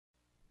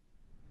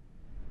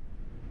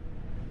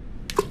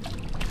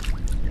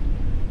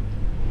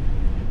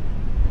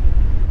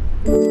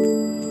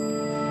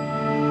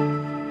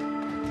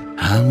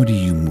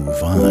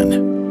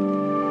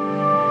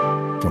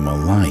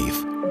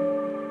life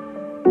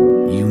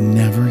you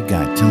never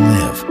got to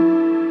live.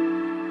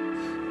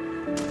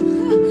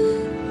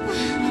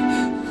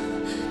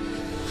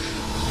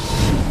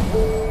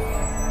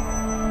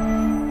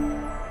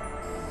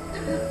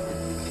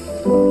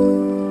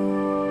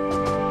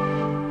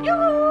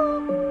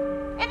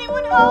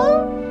 Anyone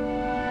home?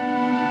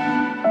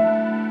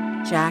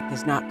 Jack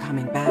is not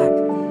coming back.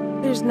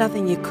 There's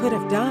nothing you could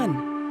have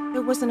done.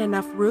 There wasn't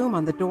enough room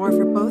on the door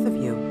for both of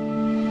you.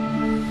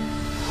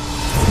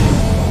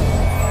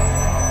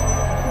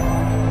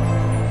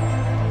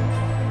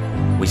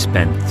 We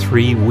spent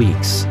 3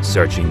 weeks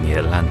searching the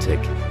Atlantic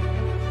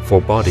for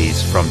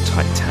bodies from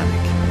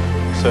Titanic,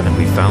 and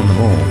we found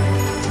them all.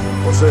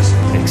 What's this?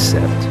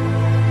 Except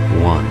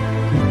one.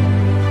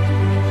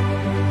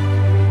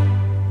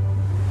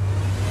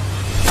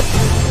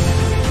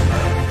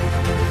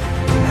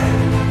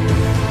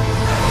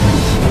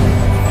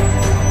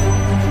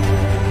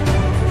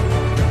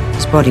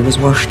 His body was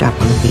washed up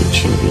on the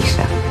beach in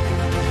Ibiza.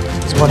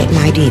 His wallet and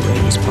ID were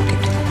in his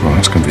pocket. Well,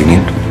 that's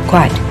convenient.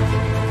 Quite.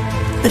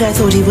 But I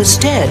thought he was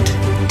dead.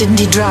 Didn't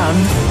he drown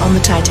on the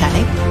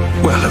Titanic?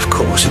 Well, of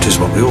course, it is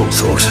what we all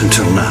thought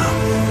until now.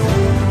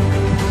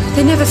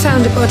 They never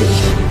found a body.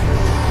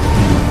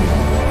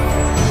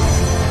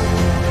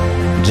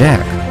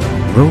 Jack,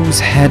 Rose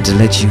had to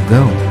let you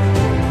go.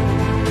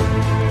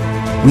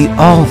 We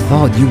all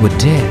thought you were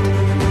dead,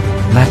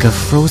 like a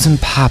frozen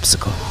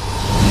popsicle.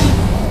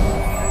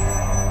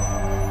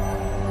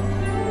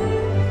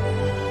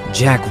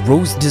 Jack,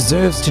 Rose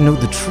deserves to know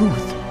the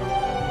truth.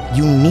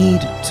 You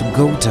need to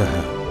go to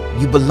her.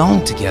 You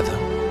belong together.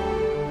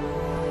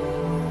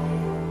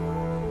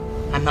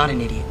 I'm not an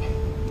idiot.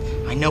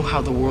 I know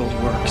how the world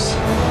works.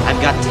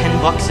 I've got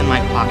 $10 in my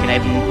pocket. I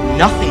have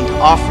nothing to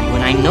offer you,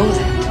 and I know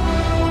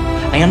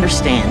that. I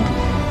understand.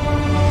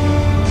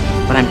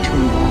 But I'm too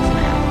involved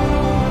now.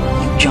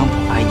 You jump,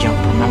 I jump,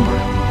 remember?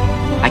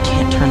 I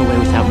can't turn away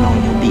without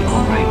knowing you'll be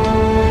all right.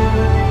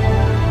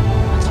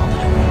 That's all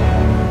that I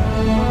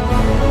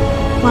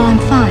want. Well, I'm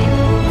fine.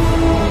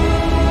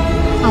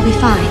 I'll be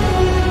fine.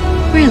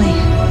 Really.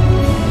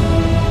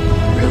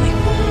 Really?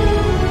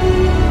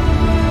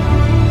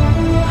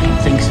 I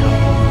don't think so.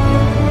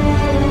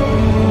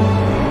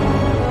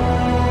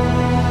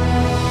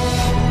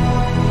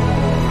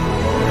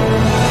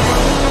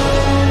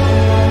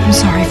 I'm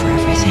sorry for